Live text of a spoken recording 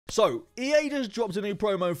So, EA just dropped a new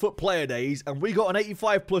promo, FUT Player Days, and we got an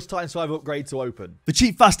 85 plus ×5 upgrade to open. For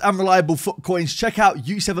cheap, fast, and reliable FUT coins, check out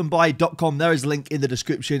u7buy.com. There is a link in the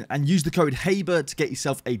description, and use the code HABER to get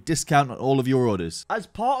yourself a discount on all of your orders. As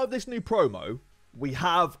part of this new promo, we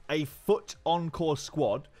have a FUT Encore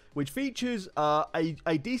squad, which features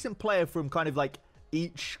a decent player from kind of like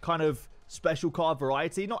each kind of special card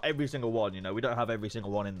variety. Not every single one, you know, we don't have every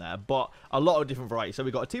single one in there, but a lot of different varieties. So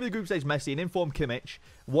we've got a team of the group stage Messi, an informed Kimmich,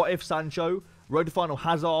 What If Sancho, Road to Final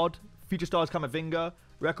Hazard, Future Stars Camavinga,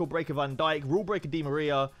 Record Breaker Van Dijk, Rule Breaker Di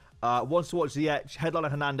Maria, Wants to Watch Ziyech, Headliner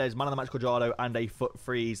Hernandez, Man of the Match Cuadrado, and a FUT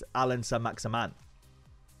Freeze Alan Saint-Maximin.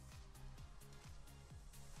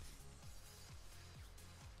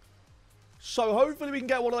 So hopefully we can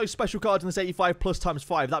get one of those special cards in this 85 plus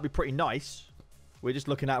 ×5. That'd be pretty nice. We're just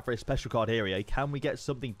looking out for a special card here, eh? Can we get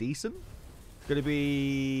something decent? Going to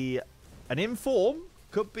be an inform.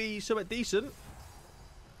 Could be something decent.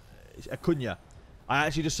 It's Acuna. I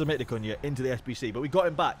actually just submitted Acuna into the SBC, but we got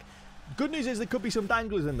him back. Good news is there could be some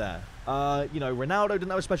danglers in there. You know, Ronaldo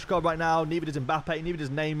doesn't have a special card right now. Neither does Mbappe. Neither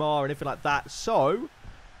does Neymar or anything like that. So,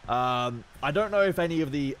 I don't know if any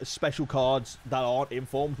of the special cards that aren't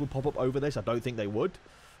informed would pop up over this. I don't think they would.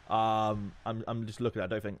 I'm just looking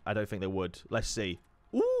at it. I don't think they would. Let's see.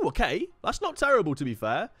 Ooh, okay. That's not terrible, to be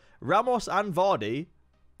fair. Ramos and Vardy.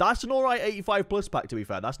 That's an alright 85 plus pack, to be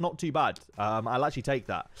fair. That's not too bad. I'll actually take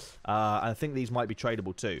that. I think these might be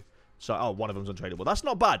tradable too. So, oh, one of them's untradeable. That's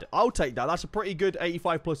not bad. I'll take that. That's a pretty good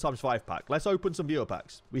 85 plus ×5 pack. Let's open some viewer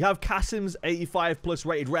packs. We have Kasim's 85 plus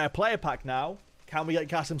rated rare player pack now. Can we get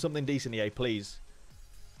Kasim something decent, EA, please?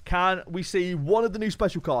 Can we see one of the new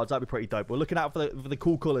special cards? That'd be pretty dope. We're looking out for the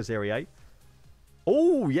cool colours here, EA.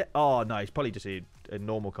 Oh, yeah. Oh, no. It's probably just a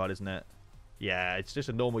normal card, isn't it? Yeah, it's just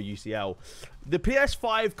a normal UCL. The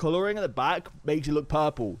PS5 colouring at the back makes it look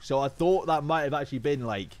purple. So I thought that might have actually been,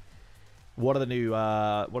 like, one of the new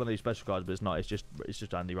special cards, but it's not. It's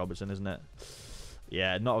just Andy Robertson, isn't it?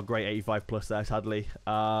 Yeah, not a great 85 plus there, sadly.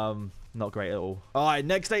 Not great at all. All right,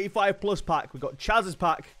 next 85 plus pack. We've got Chaz's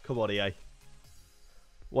pack. Come on, EA.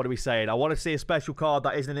 What are we saying? I want to see a special card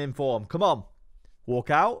that isn't in form. Come on. Walk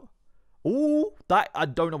out. Ooh, that, I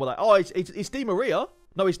don't know what that... Oh, it's Di Maria.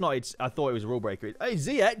 No, it's not. I thought it was a rule breaker. Hey,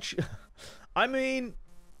 Ziyech. I mean...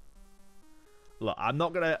 Look, I'm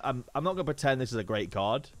not gonna pretend this is a great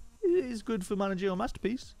card. It is good for managerial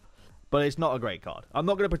masterpiece. But it's not a great card. I'm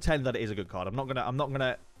not gonna pretend that it is a good card. I'm not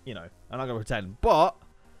gonna, you know, I'm not gonna pretend. But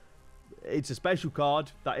it's a special card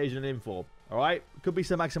that isn't in form. Alright? Could be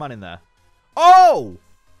some Maximan in there. Oh!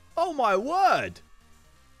 Oh my word!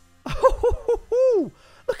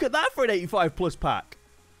 Look at that for an 85 plus pack.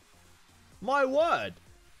 My word.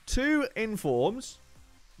 2 informs.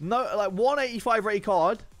 No, like 185 rated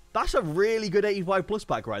card. That's a really good 85 plus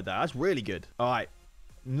pack right there. That's really good. Alright.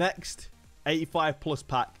 Next 85 plus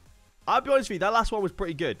pack. I'll be honest with you, that last one was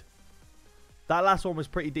pretty good. That last one was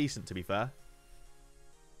pretty decent, to be fair.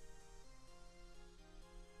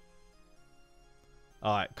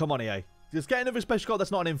 Alright, come on, EA. Just get another special card that's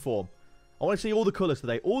not an inform. I want to see all the colours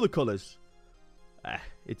today. All the colours.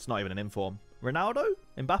 It's not even an inform. Ronaldo?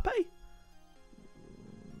 Mbappe?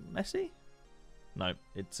 Messi? No,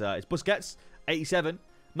 it's Busquets. 87.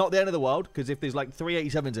 Not the end of the world, because if there's like 3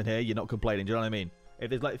 87s in here, you're not complaining. Do you know what I mean? If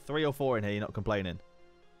there's like 3 or 4 in here, you're not complaining.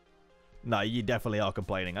 No, you definitely are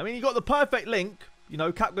complaining. I mean, you got the perfect link. You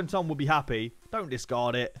know, Captain Tom will be happy. Don't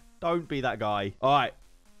discard it. Don't be that guy. All right.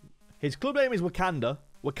 His club name is Wakanda.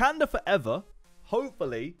 Wakanda forever.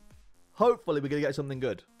 Hopefully we're going to get something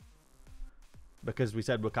good. Because we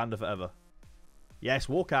said Wakanda forever. Yes,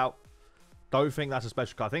 walk out. Don't think that's a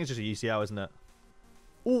special card. I think it's just a UCL, isn't it?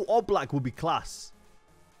 Oh, Oblak will be class.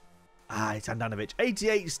 Ah, it's Handanovic.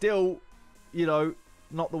 88 still, you know,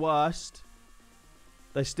 not the worst.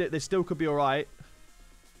 They still could be alright.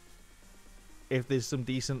 If there's some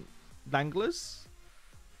decent danglers.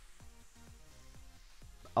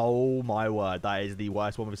 Oh my word, that is the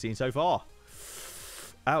worst one we've seen so far.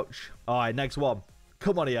 Ouch. Alright, next one.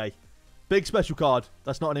 Come on, EA. Big special card.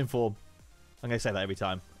 That's not an inform. I'm going to say that every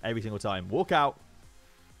time. Every single time. Walk out.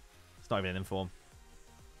 It's not even an inform.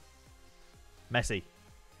 Messi.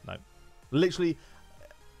 No. Literally.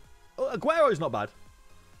 Aguero's not bad.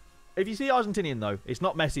 If you see Argentinian, though, it's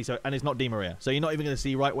not Messi and it's not Di Maria. So you're not even going to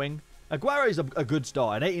see right wing. Aguero's a good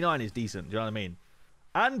start. And 89 is decent. Do you know what I mean?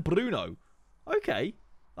 And Bruno. Okay.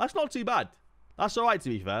 That's not too bad. That's all right, to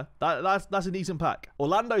be fair. That's a decent pack.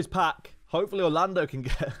 Orlando's pack. Hopefully Orlando can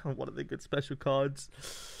get one of the good special cards.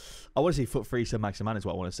 I want to see FUT Freeze Saint-Maximin is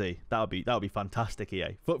what I want to see. That would be fantastic,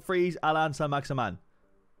 EA. FUT Freeze Alan Saint-Maximin.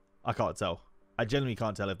 I can't tell. I genuinely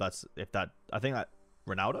can't tell if that. I think that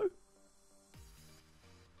Ronaldo.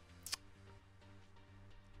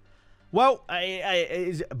 Well, it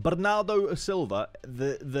is Bernardo Silva,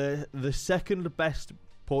 the second best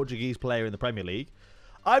Portuguese player in the Premier League.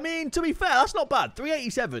 I mean, to be fair, that's not bad.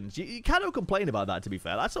 387s. You cannot complain about that, to be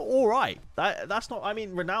fair. That's all right. That's not... I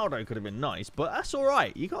mean, Ronaldo could have been nice, but that's all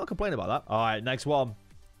right. You can't complain about that. All right, next one.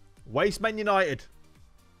 Wastemen United.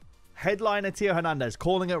 Headliner Theo Hernandez.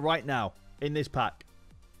 Calling it right now in this pack.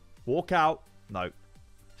 Walk out. No.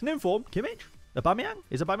 It's an inform. Kimmich? Aubameyang?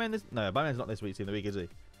 Is Aubameyang this... No, Aubameyang's not this week's team of the week, is he?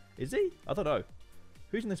 Is he? I don't know.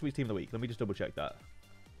 Who's in this week's team of the week? Let me just double check that.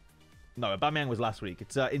 No, Aubameyang was last week.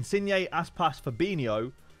 It's Insigne, Aspas,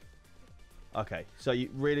 Fabinho. Okay, so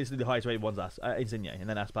realistically the highest rated one's Insigne, and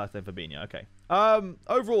then Aspas, then Fabinho. Okay.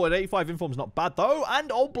 Overall, an 85 inform's not bad though,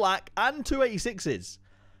 and all black, and 286s.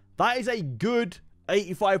 That is a good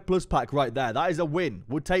 85 plus pack right there. That is a win.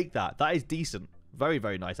 We'll take that. That is decent. Very,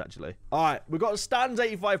 very nice, actually. All right, we've got Stan's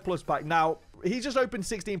 85 plus pack. Now, he's just opened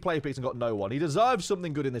 16 player picks and got no one. He deserves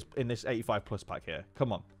something good in this 85 plus pack here.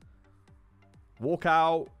 Come on. Walk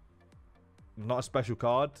out. Not a special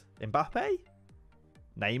card. Mbappe?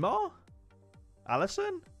 Neymar?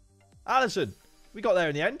 Alisson. We got there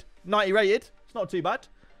in the end. 90 rated. It's not too bad.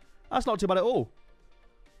 That's not too bad at all.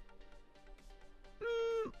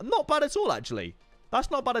 Not bad at all, actually.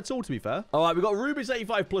 That's not bad at all, to be fair. All right, we've got Rubik's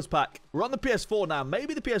 85 plus pack. We're on the PS4 now.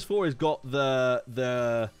 Maybe the PS4 has got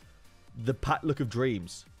the pack look of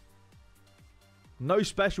dreams. No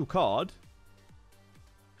special card.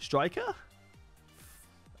 Striker?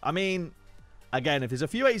 I mean, again, if there's a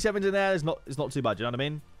few 87s in there, it's not too bad. You know what I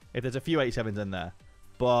mean? If there's a few 87s in there.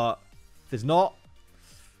 But if there's not,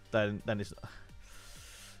 then it's...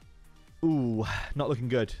 Ooh, not looking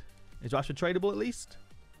good. Is Rashford tradable at least?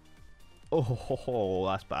 Oh,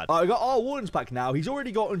 that's bad. I got our Wardens pack now. He's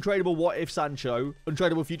already got untradeable What If Sancho,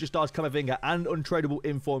 untradeable Future Stars Camavinga, and untradeable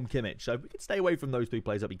Informed Kimmich. So if we could stay away from those three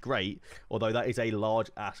players, that'd be great. Although that is a large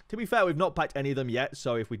ask. To be fair, we've not packed any of them yet.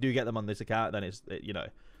 So if we do get them on this account, then it's, you know,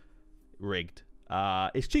 rigged.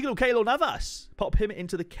 It's Chico Keylor Navas. Pop him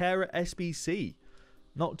into the Kera SBC.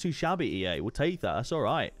 Not too shabby, EA. We'll take that. That's all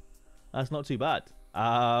right. That's not too bad.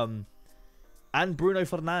 And Bruno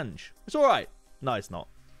Fernandes. It's all right. No, it's not.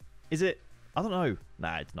 Is it? I don't know.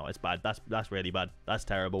 Nah, it's not. It's bad. That's really bad. That's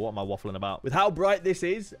terrible. What am I waffling about? With how bright this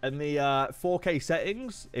is and the 4K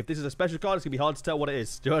settings, if this is a special card, it's going to be hard to tell what it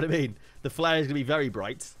is. Do you know what I mean? The flare is going to be very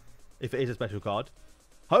bright if it is a special card.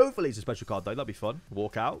 Hopefully it's a special card, though. That'd be fun.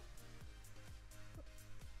 Walk out.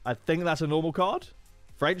 I think that's a normal card.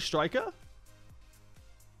 French striker.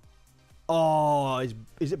 Oh,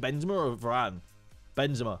 is it Benzema or Varane?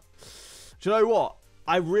 Benzema. Do you know what?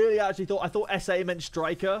 I really actually thought... I thought SA meant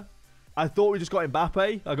striker. I thought we just got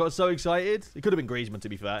Mbappe. I got so excited. It could have been Griezmann, to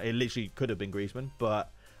be fair. It literally could have been Griezmann.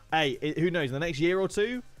 But, hey, who knows? In the next year or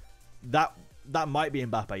two, that might be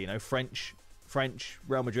Mbappe, you know. French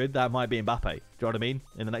Real Madrid, that might be Mbappe. Do you know what I mean?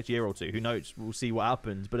 In the next year or two. Who knows? We'll see what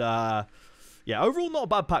happens. But, yeah, overall not a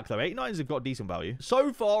bad pack, though. 89s have got decent value.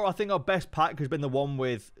 So far, I think our best pack has been the one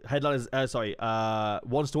with headliners...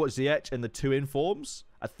 Ones to Watch Ziyech and the 2 informs.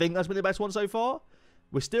 I think that's been the best one so far.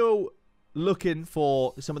 We're still looking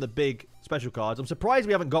for some of the big special cards. I'm surprised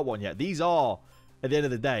we haven't got one yet. These are, at the end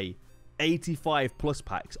of the day, 85 plus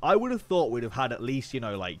packs. I would have thought we'd have had at least, you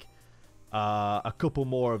know, like a couple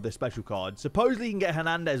more of the special cards. Supposedly you can get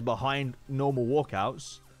Hernandez behind normal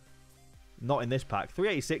walkouts. Not in this pack.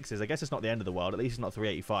 386s, I guess it's not the end of the world. At least it's not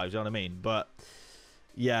 385s, you know what I mean? But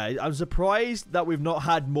yeah, I'm surprised that we've not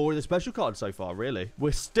had more of the special cards so far, really.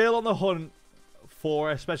 We're still on the hunt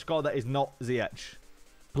for a special card that is not Ziyech.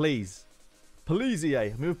 Please. Please, EA.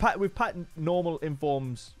 I mean, we've packed normal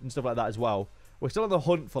informs and stuff like that as well. We're still on the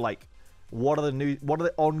hunt for, like, what are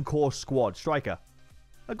the Encore squad? Striker.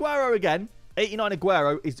 Aguero again. 89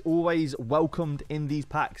 Aguero is always welcomed in these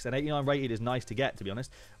packs. And 89 rated is nice to get, to be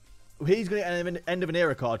honest. He's going to get an end of an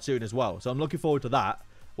era card soon as well. So I'm looking forward to that,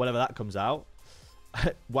 whenever that comes out.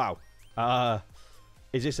 Wow.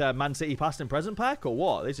 Is this a Man City past and present pack or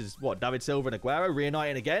what? This is, what, David Silva and Aguero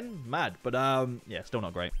reuniting again? Mad. But, yeah, still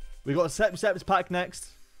not great. We've got a Seps pack next.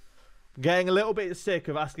 Getting a little bit sick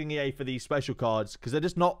of asking EA for these special cards because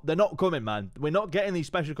they're not coming, man. We're not getting these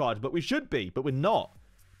special cards, but we should be, but we're not.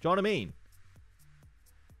 Do you know what I mean?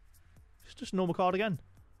 It's just a normal card again.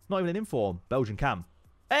 Not even an inform. Belgian cam.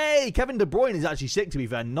 Hey, Kevin De Bruyne is actually sick, to be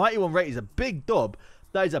fair. 91 rated is a big dub.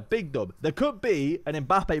 That is a big dub. There could be an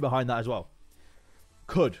Mbappe behind that as well.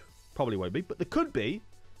 Could. Probably won't be, but there could be.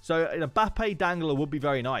 So an Mbappe dangler would be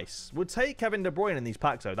very nice. We'll take Kevin De Bruyne in these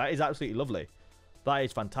packs, though. That is absolutely lovely. That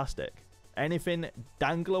is fantastic. Anything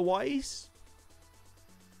dangler-wise?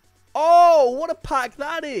 Oh, what a pack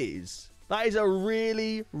that is. That is a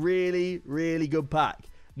really, really, really good pack.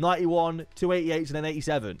 91, 288s, and an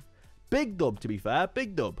 87. Big dub, to be fair.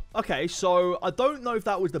 Big dub. Okay, so I don't know if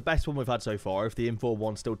that was the best one we've had so far, if the Inform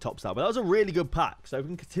one still tops that. But that was a really good pack. So if we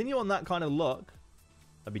can continue on that kind of look,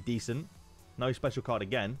 that'd be decent. No special card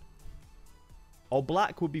again. All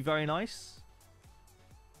black would be very nice.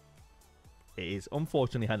 It is,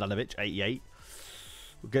 unfortunately, Handanovic, 88.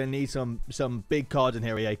 We're going to need some big cards in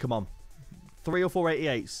here, EA. Come on. 3 or 4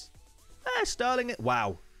 88s. Sterling.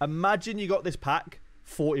 Wow. Imagine you got this pack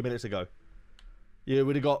 40 minutes ago. You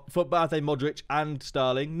would have got Footbath, Modric, and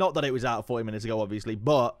Sterling. Not that it was out 40 minutes ago, obviously,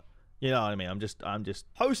 but you know what I mean. I'm just.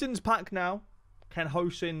 Hosin's pack now. Can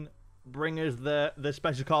Hosin bring us the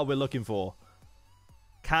special card we're looking for?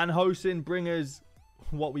 Can Hosin bring us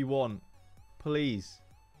what we want? Please.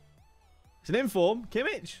 It's an Inform.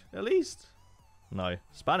 Kimmich, at least. No.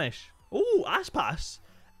 Spanish. Ooh, Aspas.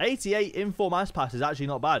 88 Inform Aspas is actually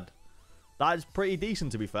not bad. That's pretty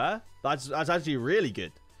decent, to be fair. That's actually really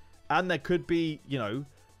good. And there could be, you know,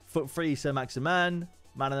 foot free Saint-Maximin,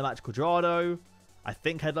 man of the match Cuadrado. I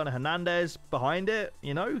think headliner Hernandez behind it.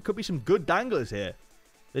 You know, could be some good danglers here.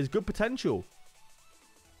 There's good potential.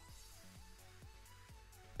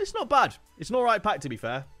 It's not bad. It's an alright pack, to be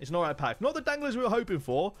fair. It's an alright pack. Not the danglers we were hoping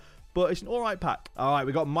for, but it's an alright pack. Alright,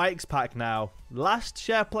 we got Mike's pack now. Last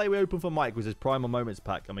share play we opened for Mike was his Primal Moments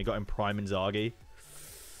pack, and we got him Prime Inzaghi.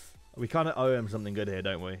 We kind of owe him something good here,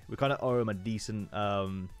 don't we? We kind of owe him a decent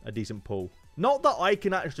pull. Not that I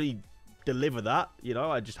can actually deliver that, you know.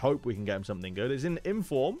 I just hope we can get him something good. It's in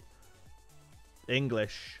Inform.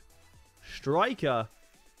 English. Striker.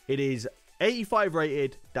 It is 85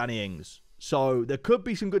 rated Danny Ings. So there could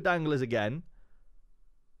be some good danglers again.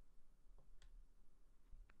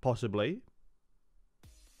 Possibly.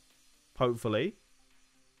 Hopefully.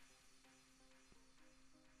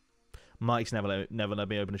 Mike's never let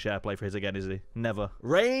me open a share play for his again, is he? Never.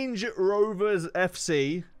 Range Rovers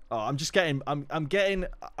FC. Oh,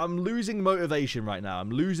 I'm losing motivation right now.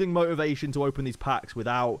 I'm losing motivation to open these packs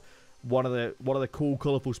without one of the cool,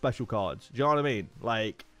 colourful special cards. Do you know what I mean?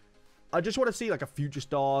 Like, I just want to see like a Future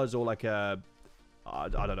Stars or like a, I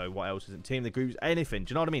don't know what else is in Team of the Groups. Anything.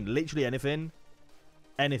 Do you know what I mean? Literally anything.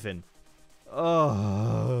 Anything.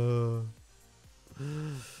 Oh.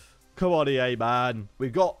 Come on, EA, man.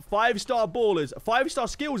 We've got 5-star ballers. 5-star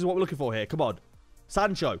skills is what we're looking for here. Come on.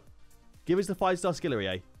 Sancho. Give us the 5-star skill,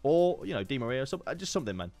 EA. Or, you know, Di Maria or something. Just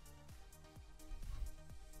something, man.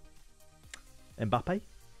 Mbappe.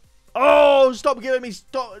 Oh, stop giving me...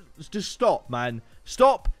 Just stop, man.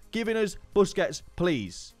 Stop giving us Busquets,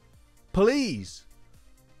 please. Please.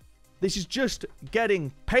 This is just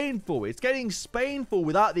getting painful. It's getting Spainful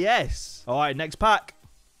without the S. All right, next pack.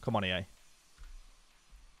 Come on, EA.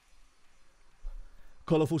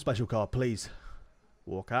 Colourful special card, please.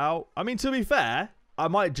 Walk out. I mean, to be fair, I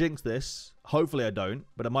might jinx this. Hopefully I don't,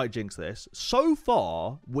 but I might jinx this. So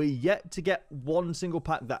far, we're yet to get one single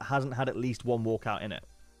pack that hasn't had at least one walkout in it.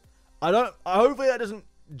 Hopefully that doesn't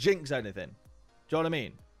jinx anything. Do you know what I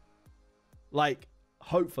mean? Like,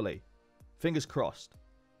 hopefully. Fingers crossed.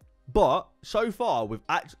 But, so far,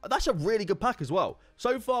 that's a really good pack as well.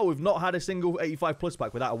 So far, we've not had a single 85 plus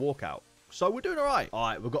pack without a walkout. So, we're doing alright.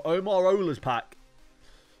 Alright, we've got Omar Ola's pack.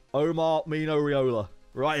 Omar Mino Riola.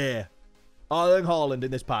 Right here. Erling Haaland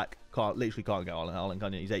in this pack. Literally can't get Erling Haaland,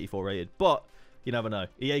 can you? He's 84 rated. But, you never know.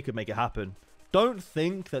 EA could make it happen. Don't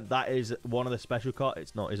think that is one of the special cards.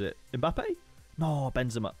 It's not, is it? Mbappe? No,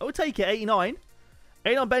 Benzema. I would take it. 89.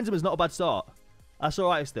 89 Benzema's not a bad start. That's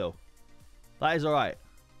alright still. That is alright.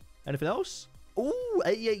 Anything else? Ooh,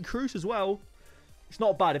 88 Cruz as well. It's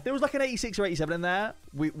not bad. If there was like an 86 or 87 in there,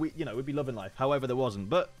 you know, we'd be loving life. However, there wasn't.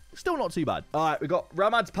 But still not too bad. All right, we got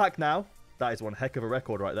Ramad's pack now. That is one heck of a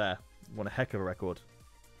record right there. One heck of a record.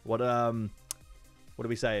 What are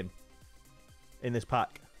we saying in this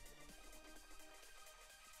pack?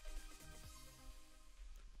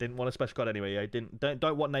 Didn't want a special card anyway. Yeah.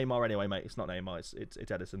 Don't want Neymar anyway, mate. It's not Neymar.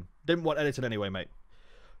 It's Edison. Didn't want Edison anyway, mate.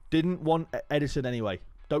 Didn't want Edison anyway.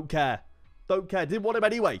 Don't care. Don't care. Didn't want him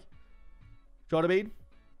anyway. Do you know what I mean?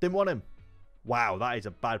 Didn't want him. Wow, that is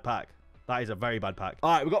a bad pack. That is a very bad pack.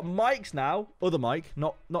 All right, we've got Mike's now. Other Mike.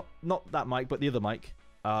 Not that Mike, but the other Mike.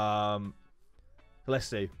 Let's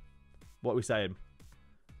see. What are we saying?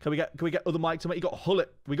 Can we get other Mike to make? You got Hullet.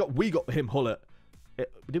 We got him Hullet.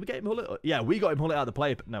 Did we get him Hullet? Yeah, we got him Hullet out of the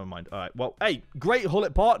play. But never mind. All right. Well, hey, great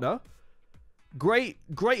Hullet partner. Great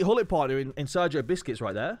Hullet partner in Sergio Busquets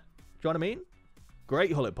right there. Do you know what I mean?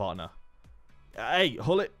 Great Hullet partner. Hey,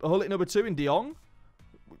 Hullet number 2 in De Jong.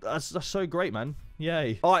 That's so great, man.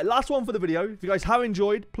 Yay. All right, last one for the video. If you guys have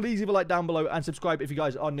enjoyed, please leave a like down below and subscribe if you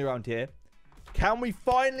guys are new around here. Can we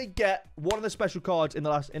finally get one of the special cards in the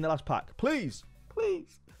last pack? Please.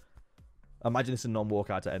 Please. Imagine this is a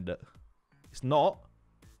non-walkout to end it. It's not.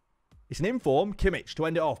 It's an inform. Kimmich to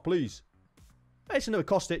end it off, please. It's another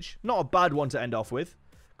Kostic. Not a bad one to end off with.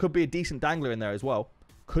 Could be a decent dangler in there as well.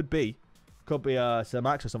 Could be. Could be Sir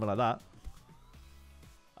Max or something like that.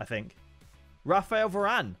 I think. Raphael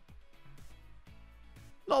Varane.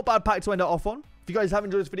 Not a bad pack to end it off on. If you guys have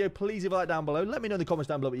enjoyed this video, please leave a like down below. Let me know in the comments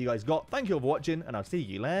down below what you guys got. Thank you all for watching, and I'll see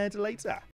you later.